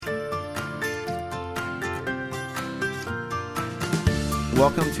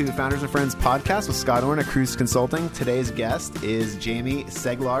Welcome to the Founders and Friends podcast with Scott Orn at Cruise Consulting. Today's guest is Jamie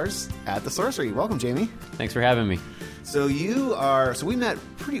Seglars at The Sorcery. Welcome, Jamie. Thanks for having me. So we met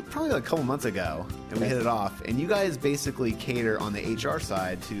probably like a couple months ago, and we hit it off. And you guys basically cater on the HR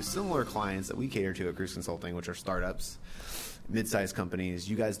side to similar clients that we cater to at Cruise Consulting, which are startups, mid-sized companies.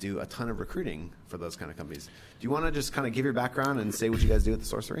 You guys do a ton of recruiting for those kind of companies. Do you want to just kind of give your background and say what you guys do at The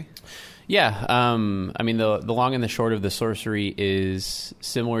Sorcery? Yeah. I mean, the long and the short of The Sorcery is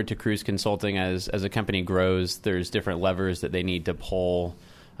similar to Cruise Consulting. As a company grows, there's different levers that they need to pull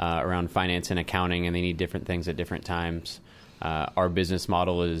around finance and accounting, and they need different things at different times. Our business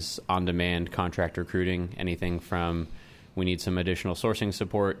model is on-demand contract recruiting, anything from we need some additional sourcing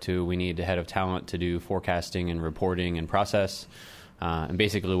support to we need a head of talent to do forecasting and reporting and process. And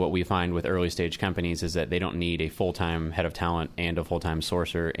basically what we find with early stage companies is that they don't need a full-time head of talent and a full-time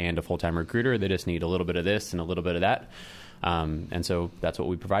sourcer and a full-time recruiter. They just need a little bit of this and a little bit of that. And so that's what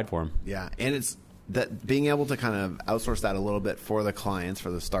we provide for them. Yeah, and it's that being able to kind of outsource that a little bit for the clients,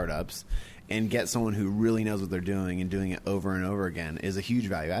 for the startups, and get someone who really knows what they're doing and doing it over and over again is a huge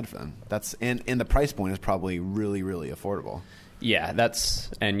value add for them. And the price point is probably really, really affordable. Yeah,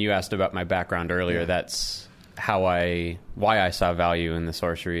 and you asked about my background earlier. Yeah. That's why I saw value in The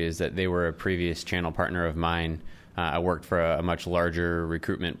Sorcery is that they were a previous channel partner of mine. I worked for a much larger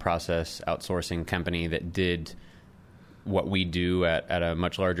recruitment process outsourcing company that did what we do at a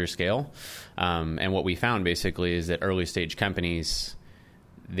much larger scale. And what we found basically is that early stage companies,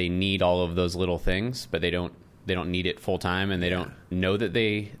 they need all of those little things, but they don't need it full time, and they don't know that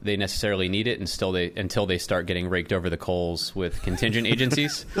they necessarily need it until they start getting raked over the coals with contingent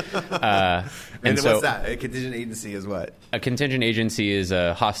agencies. And so, what's that? A contingent agency is what? A contingent agency is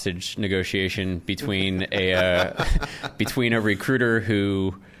a hostage negotiation between between a recruiter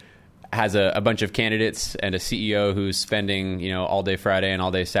who has a bunch of candidates and a CEO who's spending all day Friday and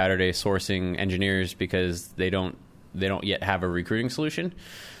all day Saturday sourcing engineers because they don't yet have a recruiting solution.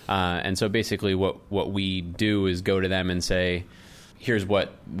 And so basically what we do is go to them and say, here's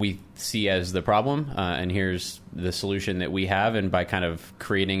what we see as the problem, and here's the solution that we have. And by kind of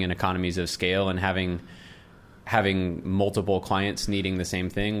creating an economies of scale and having multiple clients needing the same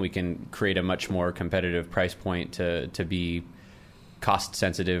thing, we can create a much more competitive price point to be cost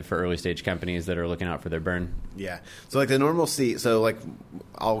sensitive for early stage companies that are looking out for their burn. Yeah. So like the normal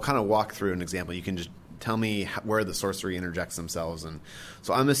I'll kind of walk through an example. You can just tell me where The Sorcery interjects themselves. And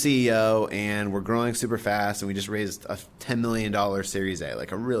so I'm a CEO and we're growing super fast, and we just raised a $10 million Series A,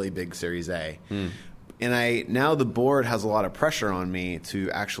 like a really big Series A. And now the board has a lot of pressure on me to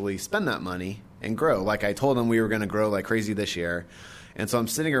actually spend that money and grow. Like I told them we were going to grow like crazy this year. And so I'm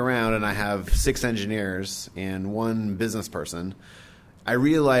sitting around and I have 6 engineers and 1 business person. I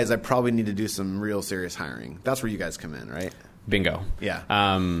realize I probably need to do some real serious hiring. That's where you guys come in, right? Bingo.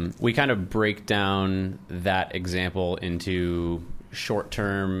 Yeah. We kind of break down that example into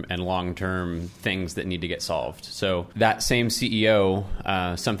short-term and long-term things that need to get solved. So that same CEO,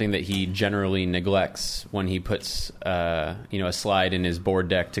 something that he generally neglects when he puts a slide in his board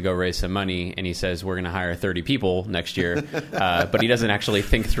deck to go raise some money, and he says we're going to hire 30 people next year, but he doesn't actually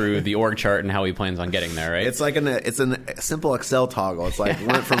think through the org chart and how he plans on getting there. Right? It's like it's a simple Excel toggle. It's like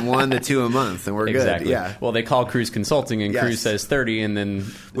went from 1 to 2 a month, and we're exactly. good. Yeah. Well, they call Cruise Consulting, and Cruise says 30, and then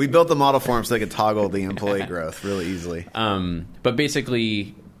we built the model for him so they could toggle the employee growth really easily. But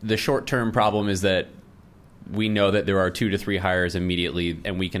basically, the short-term problem is that we know that there are 2 to 3 hires immediately,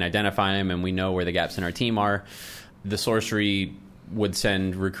 and we can identify them, and we know where the gaps in our team are. The Sorcery would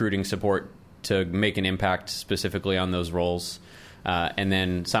send recruiting support to make an impact specifically on those roles. And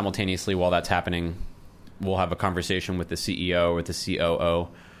then simultaneously, while that's happening, we'll have a conversation with the CEO or the COO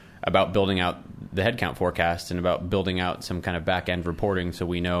about building out the headcount forecast and about building out some kind of back-end reporting so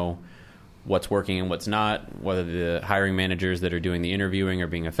we know what's working and what's not, whether the hiring managers that are doing the interviewing are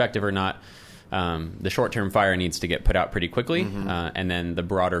being effective or not. The short-term fire needs to get put out pretty quickly, and then the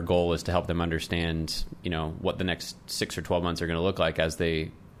broader goal is to help them understand, what the next 6 or 12 months are going to look like as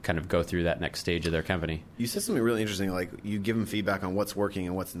they kind of go through that next stage of their company. You said something really interesting, like you give them feedback on what's working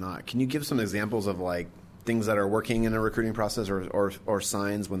and what's not. Can you give some examples of like things that are working in a recruiting process or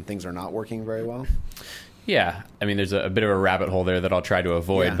signs when things are not working very well? Yeah. I mean, there's a bit of a rabbit hole there that I'll try to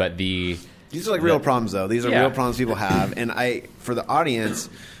avoid, but these are like real problems, though. These are real problems people have. And for the audience,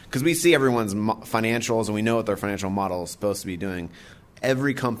 because we see everyone's financials and we know what their financial model is supposed to be doing,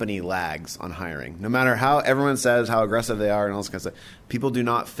 every company lags on hiring. No matter how everyone says how aggressive they are and all this kind of stuff, people do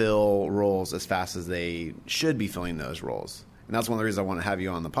not fill roles as fast as they should be filling those roles. And that's one of the reasons I want to have you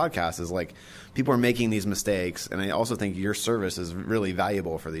on the podcast is like people are making these mistakes. And I also think your service is really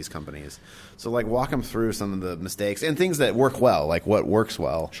valuable for these companies. So like walk them through some of the mistakes and things that work well, like what works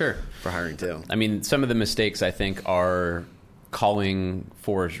well Sure. for hiring too. I mean, some of the mistakes I think are calling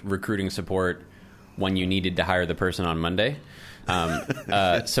for recruiting support when you needed to hire the person on Monday.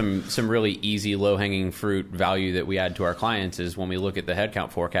 Some really easy, low-hanging fruit value that we add to our clients is when we look at the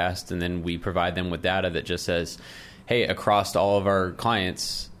headcount forecast and then we provide them with data that just says, hey, across all of our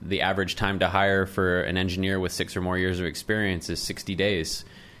clients, the average time to hire for an engineer with 6 or more years of experience is 60 days.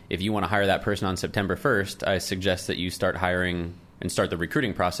 If you want to hire that person on September 1st, I suggest that you start hiring and start the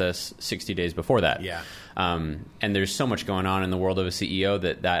recruiting process 60 days before that. Yeah. And there's so much going on in the world of a CEO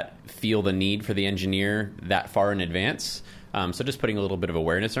that feel the need for the engineer that far in advance. So just putting a little bit of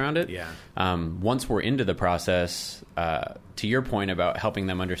awareness around it. Yeah. Once we're into the process, to your point about helping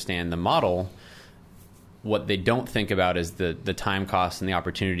them understand the model, what they don't think about is the time cost and the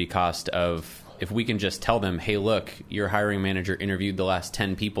opportunity cost of if we can just tell them, hey, look, your hiring manager interviewed the last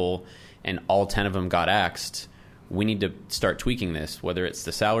 10 people and all 10 of them got axed. We need to start tweaking this, whether it's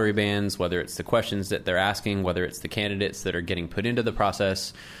the salary bands, whether it's the questions that they're asking, whether it's the candidates that are getting put into the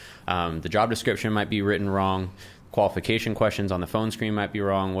process. The job description might be written wrong. Qualification questions on the phone screen might be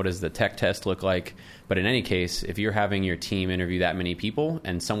wrong. What does the tech test look like? But in any case, if you're having your team interview that many people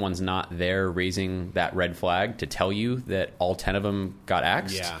and someone's not there raising that red flag to tell you that all 10 of them got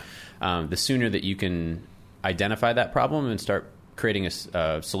axed, the sooner that you can identify that problem and start creating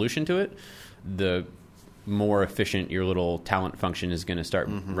a solution to it, the more efficient your little talent function is going to start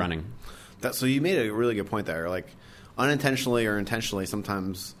running. So you made a really good point there. Like unintentionally or intentionally,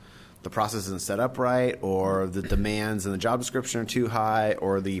 sometimes the process isn't set up right, or the demands in the job description are too high,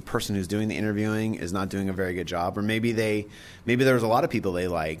 or the person who's doing the interviewing is not doing a very good job, or maybe there was a lot of people they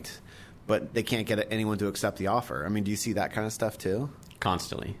liked, but they can't get anyone to accept the offer. I mean, do you see that kind of stuff too?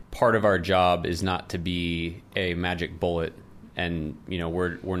 Constantly. Part of our job is not to be a magic bullet, and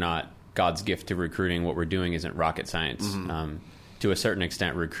we're not God's gift to recruiting. What we're doing isn't rocket science. To a certain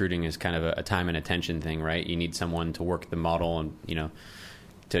extent, recruiting is kind of a time and attention thing, right? You need someone to work the model and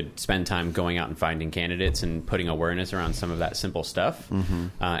to spend time going out and finding candidates and putting awareness around some of that simple stuff.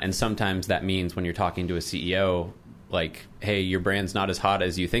 And sometimes that means when you're talking to a CEO, like, hey, your brand's not as hot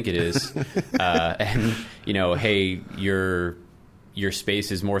as you think it is. And, hey, your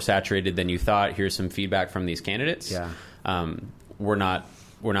space is more saturated than you thought. Here's some feedback from these candidates. We're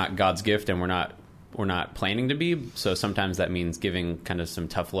not God's gift, and we're not planning to be. So sometimes that means giving kind of some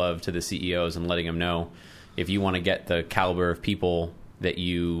tough love to the CEOs and letting them know, if you want to get the caliber of people that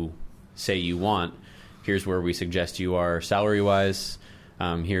you say you want, here's where we suggest you are salary-wise.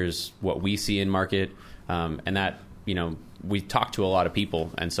 Here's what we see in market. And that, we talk to a lot of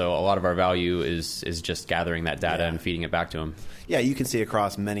people. And so a lot of our value is just gathering that data and feeding it back to them. Yeah, you can see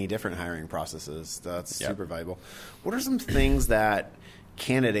across many different hiring processes. That's super valuable. What are some things that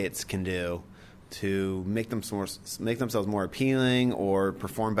candidates can do to make themselves more appealing or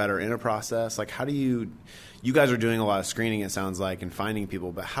perform better in a process? Like, how do you guys are doing a lot of screening, it sounds like, and finding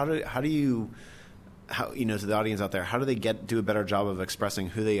people, but how do you to the audience out there, how do they do a better job of expressing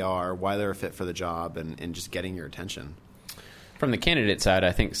who they are, why they're a fit for the job, and just getting your attention? From the candidate side,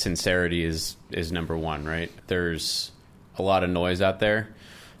 I think sincerity is number one, right? There's a lot of noise out there.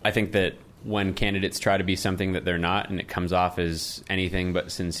 I think that when candidates try to be something that they're not and it comes off as anything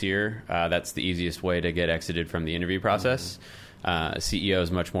but sincere, that's the easiest way to get exited from the interview process. A CEO is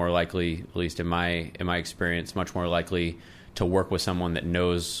much more likely, at least in my experience, much more likely to work with someone that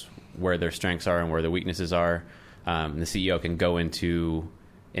knows where their strengths are and where their weaknesses are. The CEO can go into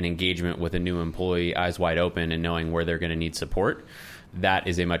an engagement with a new employee eyes wide open and knowing where they're going to need support. That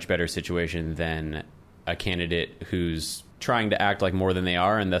is a much better situation than a candidate who's trying to act like more than they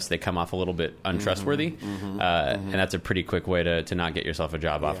are, and thus they come off a little bit untrustworthy. And that's a pretty quick way to not get yourself a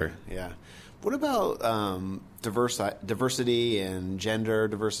job offer. Yeah. What about diversity and gender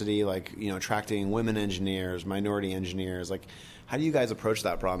diversity, like, attracting women engineers, minority engineers? Like, how do you guys approach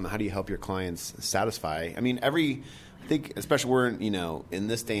that problem? How do you help your clients satisfy? I mean, I think, especially we're in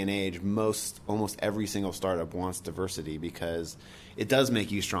this day and age, almost every single startup wants diversity because it does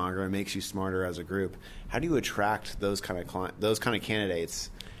make you stronger. It makes you smarter as a group. How do you attract those kind of candidates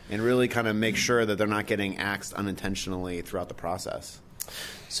and really kind of make sure that they're not getting axed unintentionally throughout the process?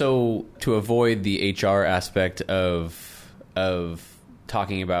 So to avoid the HR aspect of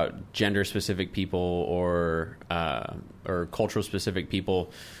talking about gender-specific people or cultural-specific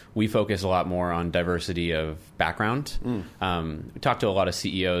people, we focus a lot more on diversity of background. We talk to a lot of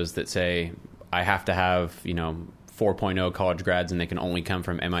CEOs that say, I have to have, 4.0 college grads and they can only come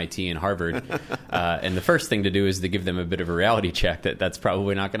from MIT and Harvard. And the first thing to do is to give them a bit of a reality check that that's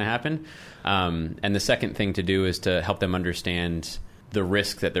probably not going to happen. And the second thing to do is to help them understand the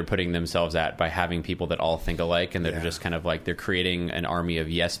risk that they're putting themselves at by having people that all think alike and that are just kind of like they're creating an army of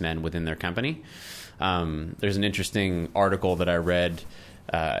yes men within their company. There's an interesting article that I read,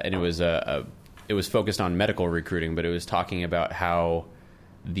 and it was focused on medical recruiting, but it was talking about how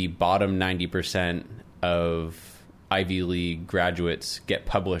the bottom 90% of Ivy League graduates get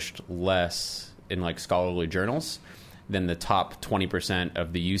published less in like scholarly journals than the top 20%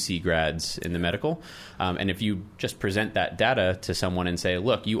 of the UC grads in the medical. And if you just present that data to someone and say,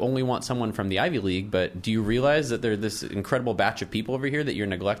 look, you only want someone from the Ivy League, but do you realize that there's this incredible batch of people over here that you're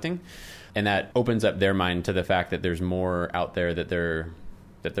neglecting? And that opens up their mind to the fact that there's more out there that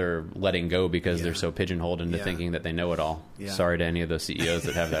they're letting go because they're so pigeonholed into thinking that they know it all. Yeah. Sorry to any of those CEOs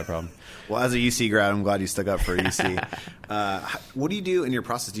that have that problem. Well, as a UC grad, I'm glad you stuck up for UC. What do you do in your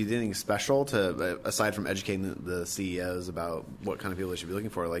process? Do you do anything special to, aside from educating the CEOs about what kind of people they should be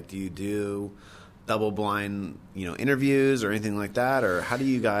looking for? Like, do you do double-blind, interviews or anything like that, or how do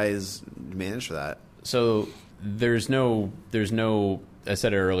you guys manage for that? So there's no. I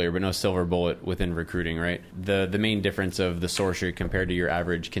said it earlier, but no silver bullet within recruiting, right? The main difference of the sorcery compared to your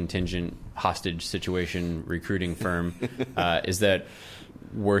average contingent hostage situation recruiting firm is that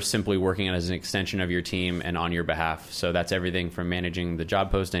we're simply working as an extension of your team and on your behalf. So that's everything from managing the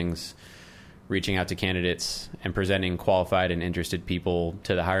job postings, reaching out to candidates, and presenting qualified and interested people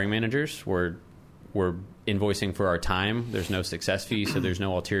to the hiring managers. We're invoicing for our time. There's no success fee, so there's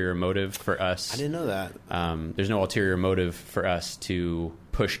no ulterior motive for us. I didn't know that. There's no ulterior motive for us to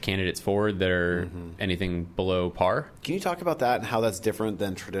push candidates forward that are anything below par. Can you talk about that and how that's different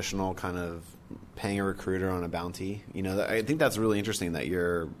than traditional kind of paying a recruiter on a bounty? I think that's really interesting that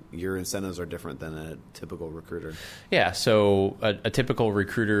your incentives are different than a typical recruiter. Yeah, so a typical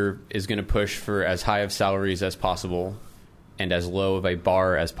recruiter is going to push for as high of salaries as possible and as low of a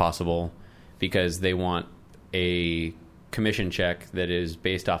bar as possible, because they want a commission check that is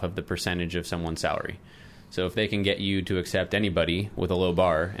based off of the percentage of someone's salary. So if they can get you to accept anybody with a low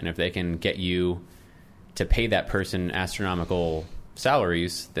bar, and if they can get you to pay that person astronomical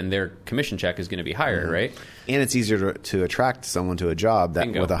salaries, then their commission check is going to be higher, right? And it's easier to attract someone to a job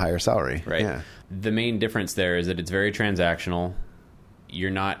with a higher salary. Right. Yeah. The main difference there is that it's very transactional. You're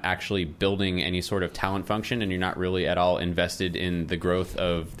not actually building any sort of talent function, and you're not really at all invested in the growth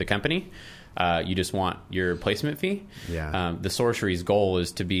of the company. You just want your placement fee. Yeah. The Sorcery's goal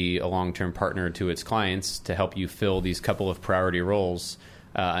is to be a long-term partner to its clients to help you fill these couple of priority roles.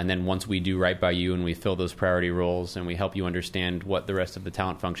 And then once we do right by you and we fill those priority roles and we help you understand what the rest of the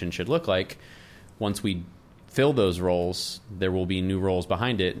talent function should look like, once we fill those roles, there will be new roles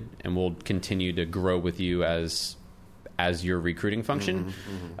behind it, and we'll continue to grow with you as your recruiting function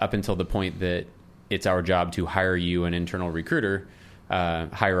up until the point that it's our job to hire you an internal recruiter,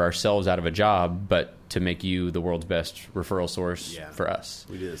 hire ourselves out of a job, but to make you the world's best referral source for us.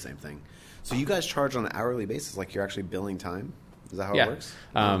 We do the same thing. So you guys charge on an hourly basis, like you're actually billing time? Is that how it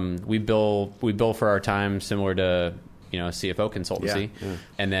works? We bill for our time similar to CFO consultancy. Yeah.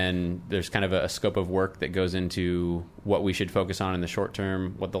 And then there's kind of a scope of work that goes into what we should focus on in the short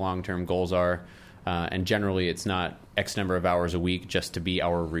term, what the long-term goals are. And generally, it's not X number of hours a week just to be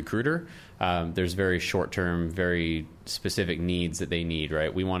our recruiter. There's very short-term, very specific needs that they need,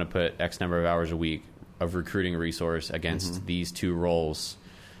 right? We want to put X number of hours a week of recruiting resource against these two roles.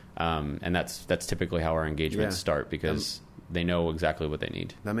 And that's typically how our engagements start, because they know exactly what they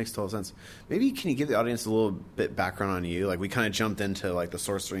need. That makes total sense. Maybe can you give the audience a little bit background on you? Like, we kind of jumped into like the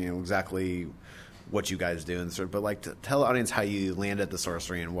Sorcery and exactly what you guys do, but like to tell the audience how you landed at the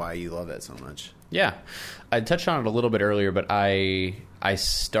Sorcery and why you love it so much. Yeah, I touched on it a little bit earlier, but I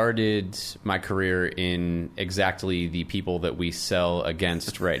started my career in exactly the people that we sell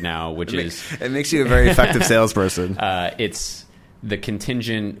against right now, which it makes you a very effective salesperson. It's the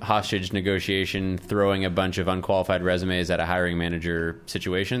contingent hostage negotiation, throwing a bunch of unqualified resumes at a hiring manager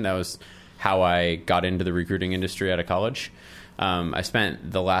situation. That was how I got into the recruiting industry out of college. I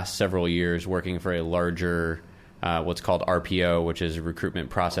spent the last several years working for a larger, what's called RPO, which is recruitment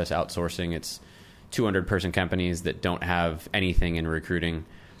process outsourcing. It's 200-person companies that don't have anything in recruiting,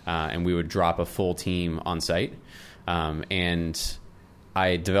 and we would drop a full team on site. And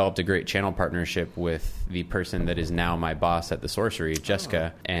I developed a great channel partnership with the person that is now my boss at the Sorcery,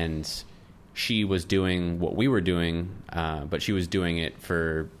 Jessica, and she was doing what we were doing, but she was doing it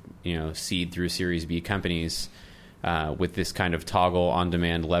for seed through Series B companies with this kind of toggle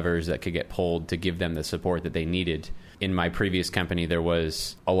on-demand levers that could get pulled to give them the support that they needed. in my previous company, there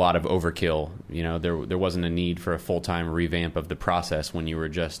was a lot of overkill. There wasn't a need for a full-time revamp of the process when you were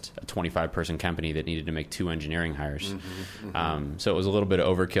just a 25-person company that needed to make 2 engineering hires. So it was a little bit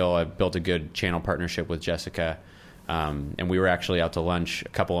of overkill. I built a good channel partnership with Jessica. And we were actually out to lunch a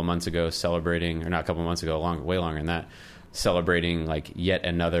couple of months ago celebrating, or not a couple of months ago, way longer than that, celebrating like yet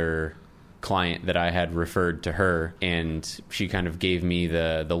another client that I had referred to her. And she kind of gave me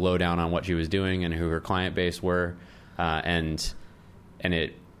the lowdown on what she was doing and who her client base were. And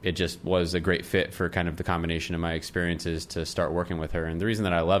it just was a great fit for kind of the combination of my experiences to start working with her. And the reason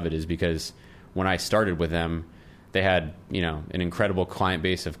that I love it is because when I started with them, they had, an incredible client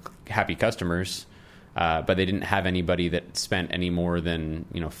base of happy customers. But they didn't have anybody that spent any more than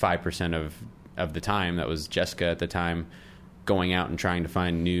 5% of the time. That was Jessica at the time, going out and trying to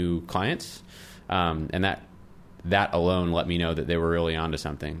find new clients, and that alone let me know that they were really onto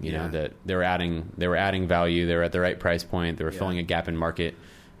something. That they were adding value. They were at the right price point. They were filling a gap in market,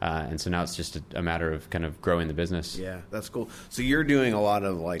 and so now it's just a matter of kind of growing the business. Yeah, that's cool. So you're doing a lot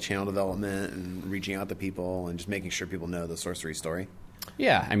of like channel development and reaching out to people and just making sure people know the Sorcery story.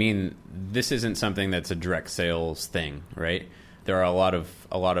 Yeah, I mean, this isn't something that's a direct sales thing, right? There are a lot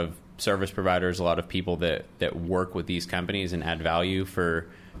of service providers, a lot of people that work with these companies and add value for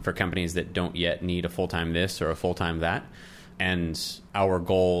companies that don't yet need a full-time this or a full-time that. And our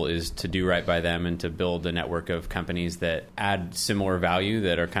goal is to do right by them and to build a network of companies that add similar value,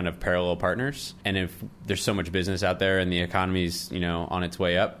 that are kind of parallel partners. And if there's so much business out there and the economy's, on its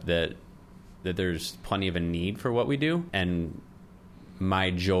way up, that there's plenty of a need for what we do. And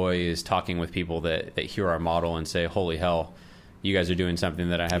my joy is talking with people that hear our model and say, holy hell, you guys are doing something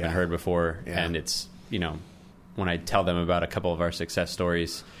that I haven't heard before. Yeah. And it's, when I tell them about a couple of our success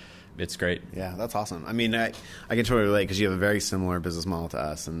stories, it's great. Yeah, that's awesome. I mean, I can totally relate because you have a very similar business model to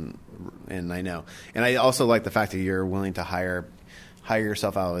us, and I know. And I also like the fact that you're willing to hire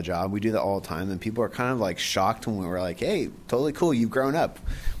yourself out of a job. We do that all the time, and people are kind of like shocked when we're like, hey, totally cool, you've grown up.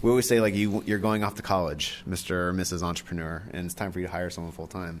 We always say like you're going off to college, Mr. or Mrs. Entrepreneur, and it's time for you to hire someone full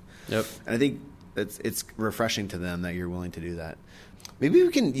time. Yep. And I think it's refreshing to them that you're willing to do that. Maybe you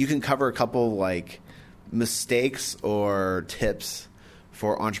can cover a couple like mistakes or tips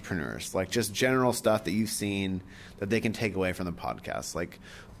for entrepreneurs, like just general stuff that you've seen that they can take away from the podcast. Like,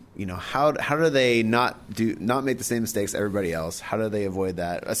 how do they not make the same mistakes everybody else? How do they avoid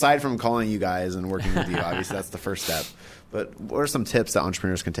that? Aside from calling you guys and working with you, obviously that's the first step. But what are some tips that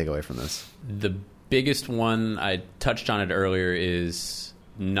entrepreneurs can take away from this? The biggest one, I touched on it earlier, is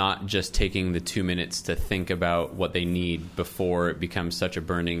not just taking the 2 minutes to think about what they need before it becomes such a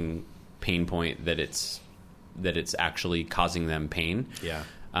burning pain point that it's actually causing them pain. Yeah.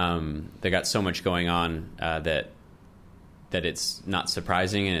 They got so much going on that it's not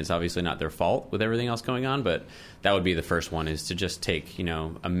surprising, and it's obviously not their fault with everything else going on, but that would be the first one, is to just take,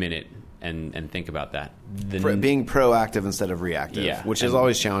 a minute and think about that. Being proactive instead of reactive, yeah, which is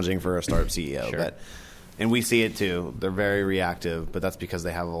always challenging for a startup CEO. Sure. And we see it too. They're very reactive, but that's because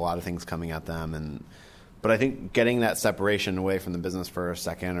they have a lot of things coming at them. But I think getting that separation away from the business for a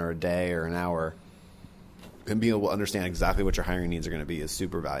second or a day or an hour and being able to understand exactly what your hiring needs are going to be is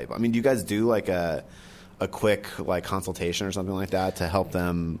super valuable. I mean, do you guys do like a quick like consultation or something like that to help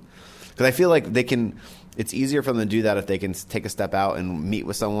them? Because I feel like it's easier for them to do that if they can take a step out and meet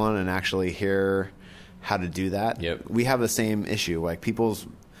with someone and actually hear how to do that. Yep. We have the same issue. Like, people's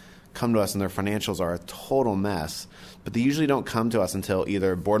come to us and their financials are a total mess, but they usually don't come to us until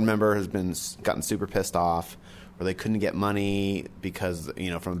either a board member has gotten super pissed off, or they couldn't get money because,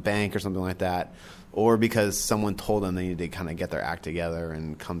 from a bank or something like that, or because someone told them they need to kind of get their act together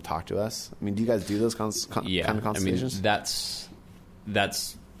and come talk to us. I mean, do you guys do those kind of consultations? I mean,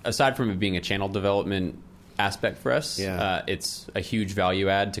 that's aside from it being a channel development aspect for us, it's a huge value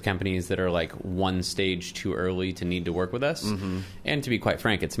add to companies that are like one stage too early to need to work with us. Mm-hmm. And to be quite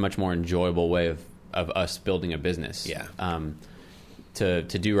frank, it's a much more enjoyable way of us building a business. Yeah. To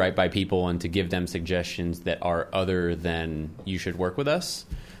do right by people and to give them suggestions that are other than you should work with us,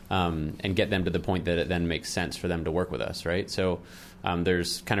 and get them to the point that it then makes sense for them to work with us, right? So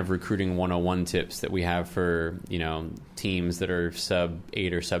there's kind of recruiting 101 tips that we have for teams that are sub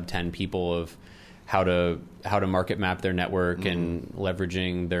 8 or sub 10 people, of how to market map their network, mm-hmm. and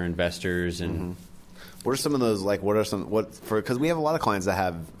leveraging their investors. And mm-hmm. What are some of those, like, because we have a lot of clients that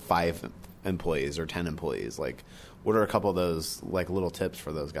have 5 employees or 10 employees. Like, what are a couple of those like little tips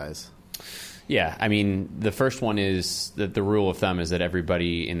for those guys? Yeah, I mean, the first one is that the rule of thumb is that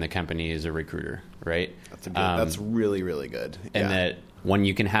everybody in the company is a recruiter, right? That's really, really good. And that when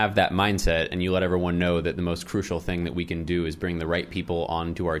you can have that mindset and you let everyone know that the most crucial thing that we can do is bring the right people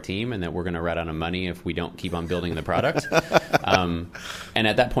onto our team and that we're going to run out of money if we don't keep on building the product. And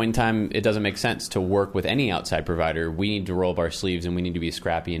at that point in time, it doesn't make sense to work with any outside provider. We need to roll up our sleeves and we need to be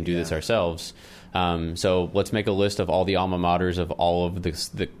scrappy and do this ourselves. So let's make a list of all the alma maters of all of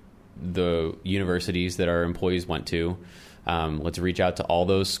the universities that our employees went to. Let's reach out to all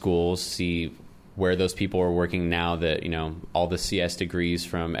those schools, see where those people are working now that, all the CS degrees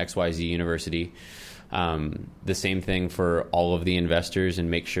from XYZ University. The same thing for all of the investors,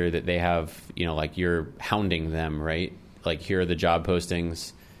 and make sure that they have, like you're hounding them, right? Like, here are the job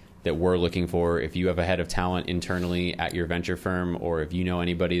postings that we're looking for. If you have a head of talent internally at your venture firm, or if you know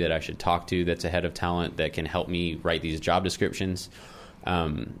anybody that I should talk to that's a head of talent that can help me write these job descriptions.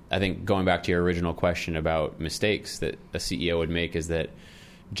 I think going back to your original question about mistakes that a CEO would make is that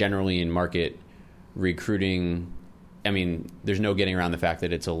generally in market recruiting, there's no getting around the fact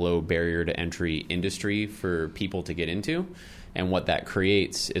that it's a low barrier to entry industry for people to get into. And what that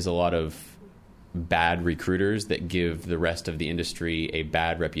creates is a lot of bad recruiters that give the rest of the industry a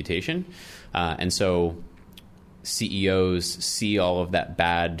bad reputation. And so CEOs see all of that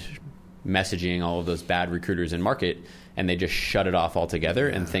bad messaging, all of those bad recruiters in market, and they just shut it off altogether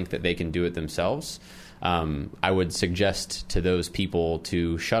and think that they can do it themselves. I would suggest to those people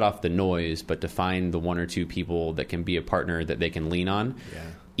to shut off the noise, but to find the one or two people that can be a partner that they can lean on,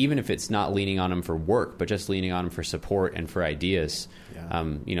 even if it's not leaning on them for work, but just leaning on them for support and for ideas.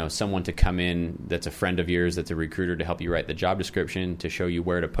 Someone to come in that's a friend of yours, that's a recruiter, to help you write the job description, to show you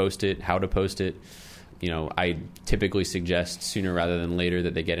where to post it, how to post it. I typically suggest sooner rather than later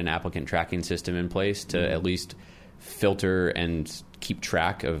that they get an applicant tracking system in place to at least filter and keep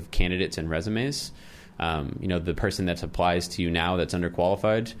track of candidates and resumes. The person that applies to you now that's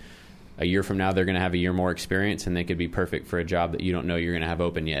underqualified, a year from now, they're going to have a year more experience and they could be perfect for a job that you don't know you're going to have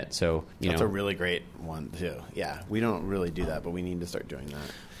open yet. So, that's a really great one too. Yeah. We don't really do that, but we need to start doing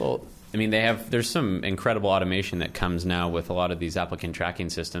that. Well, there's some incredible automation that comes now with a lot of these applicant tracking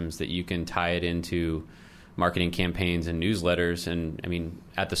systems that you can tie it into marketing campaigns and newsletters. And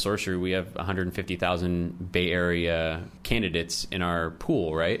at the Sorcery, we have 150,000 Bay Area candidates in our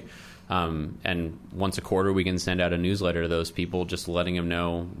pool, right? And once a quarter, we can send out a newsletter to those people, just letting them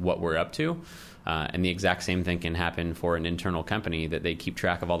know what we're up to. And the exact same thing can happen for an internal company, that they keep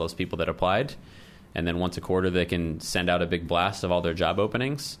track of all those people that applied. And then once a quarter, they can send out a big blast of all their job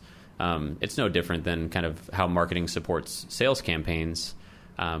openings. It's no different than kind of how marketing supports sales campaigns.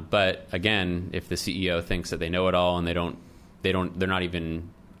 But again, if the CEO thinks that they know it all and they're not even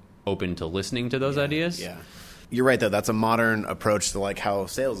open to listening to those ideas. Yeah. You're right, though. That's a modern approach to like how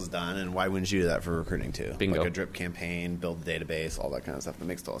sales is done, and why wouldn't you do that for recruiting too? Bingo. Like a drip campaign, build a database, all that kind of stuff. That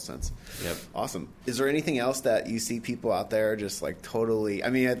makes total sense. Yep. Awesome. Is there anything else that you see people out there just like totally?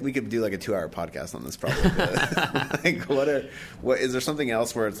 We could do like a 2-hour podcast on this probably. But like, what is there something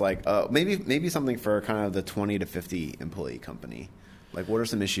else where it's like maybe something for kind of the 20 to 50 employee company? Like, what are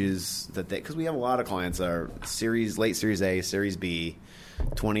some issues because we have a lot of clients that are late Series A, Series B,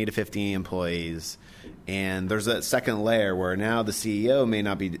 20 to 50 employees. And there's that second layer where now the CEO may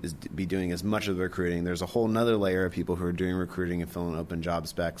not be doing as much of the recruiting. There's a whole nother layer of people who are doing recruiting and filling open job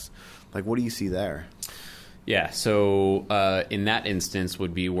specs. Like, what do you see there? Yeah, so in that instance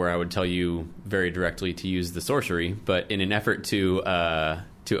would be where I would tell you very directly to use the Sorcery. But in an effort to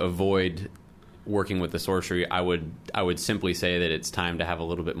avoid working with the Sorcery, I would simply say that it's time to have a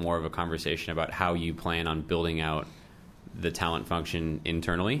little bit more of a conversation about how you plan on building out the talent function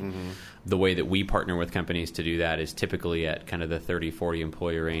internally. Mm-hmm. The way that we partner with companies to do that is typically at kind of the 30, 40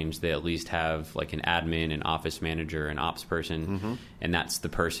 employee range. They at least have like an admin, an office manager, an ops person, and that's the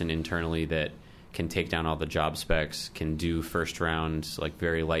person internally that can take down all the job specs, can do first rounds, like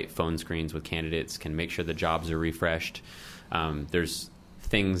very light phone screens with candidates, can make sure the jobs are refreshed. There's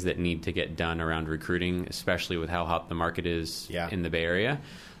things that need to get done around recruiting, especially with how hot the market is in the Bay Area.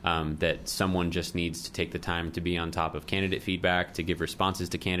 That someone just needs to take the time to be on top of candidate feedback, to give responses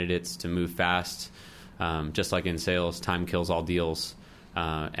to candidates, to move fast. Just like in sales, time kills all deals.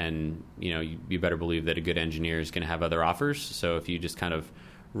 And you better believe that a good engineer is going to have other offers. So if you just kind of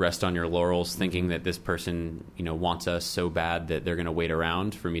rest on your laurels thinking that this person wants us so bad that they're going to wait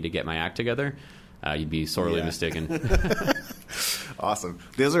around for me to get my act together, you'd be sorely mistaken. Awesome.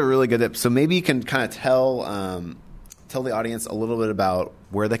 Those are really good tips. So maybe you can kind of tell the audience a little bit about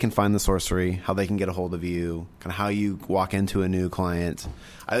where they can find the Sorcery, how they can get a hold of you, kind of how you walk into a new client.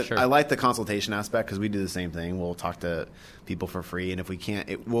 Sure. I like the consultation aspect because we do the same thing. We'll talk to people for free. And if we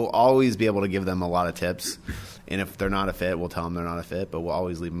can't, we'll always be able to give them a lot of tips. And if they're not a fit, we'll tell them they're not a fit, but we'll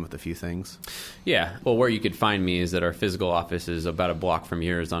always leave them with a few things. Yeah. Well, where you could find me is that our physical office is about a block from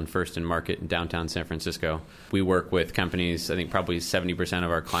yours on First and Market in downtown San Francisco. We work with companies. I think probably 70% of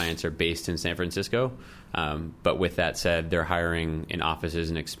our clients are based in San Francisco. But with that said, they're hiring in offices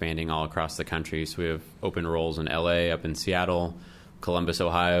and expanding all across the country. So we have open roles in LA, up in Seattle, Columbus,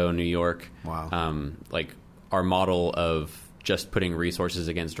 Ohio, New York. Wow. Like our model of just putting resources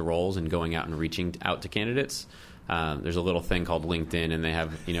against roles and going out and reaching out to candidates. There's a little thing called LinkedIn, and they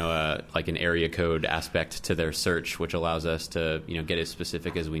have like an area code aspect to their search, which allows us to get as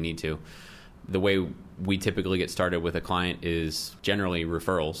specific as we need to. The way we typically get started with a client is generally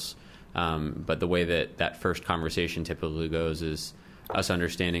referrals, but the way that first conversation typically goes is us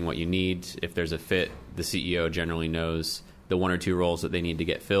understanding what you need. If there's a fit, the CEO generally knows the 1 or 2 roles that they need to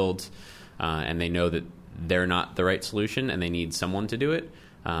get filled, and they know that they're not the right solution and they need someone to do it.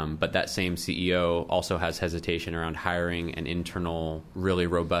 But that same CEO also has hesitation around hiring an internal, really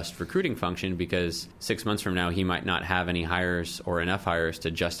robust recruiting function, because 6 months from now, he might not have any hires or enough hires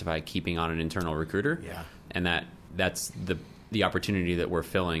to justify keeping on an internal recruiter. Yeah. And that's the opportunity that we're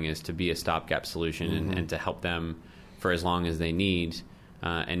filling, is to be a stopgap solution and to help them for as long as they need.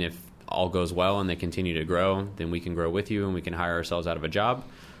 And if all goes well and they continue to grow, then we can grow with you and we can hire ourselves out of a job.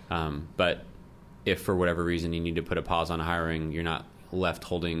 But if for whatever reason you need to put a pause on hiring, you're not left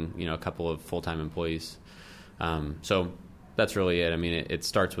holding a couple of full-time employees. So that's really it. I mean, it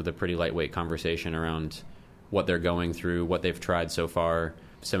starts with a pretty lightweight conversation around what they're going through, what they've tried so far,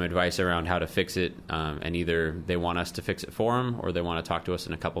 some advice around how to fix it, and either they want us to fix it for them or they want to talk to us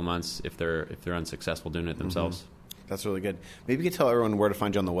in a couple months if they're unsuccessful doing it themselves. That's really good. Maybe you could tell everyone where to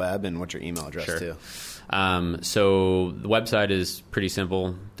find you on the web and what's your email address too. So the website is pretty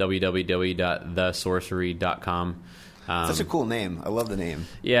simple, www.thesorcery.com. Such a cool name. I love the name.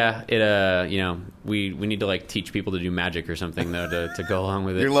 Yeah, it. We need to teach people to do magic or something though to go along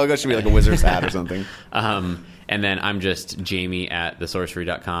with it. Your logo should be like a wizard's hat or something. And then I'm just Jamie at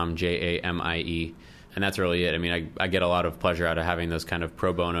thesorcery.com, JAMIE. And that's really it. I mean, I get a lot of pleasure out of having those kind of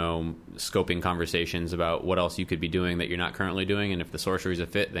pro bono scoping conversations about what else you could be doing that you're not currently doing. And if the sorcery is a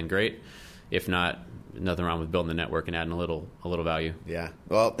fit, then great. If not, nothing wrong with building the network and adding a little value. Yeah.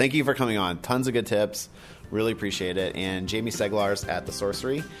 Well, thank you for coming on. Tons of good tips. Really appreciate it. And Jamie Seglars at The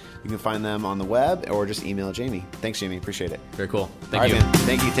Sorcery. You can find them on the web or just email Jamie. Thanks, Jamie. Appreciate it. Very cool. Thank you. Man.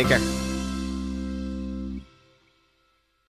 Thank you. Take care.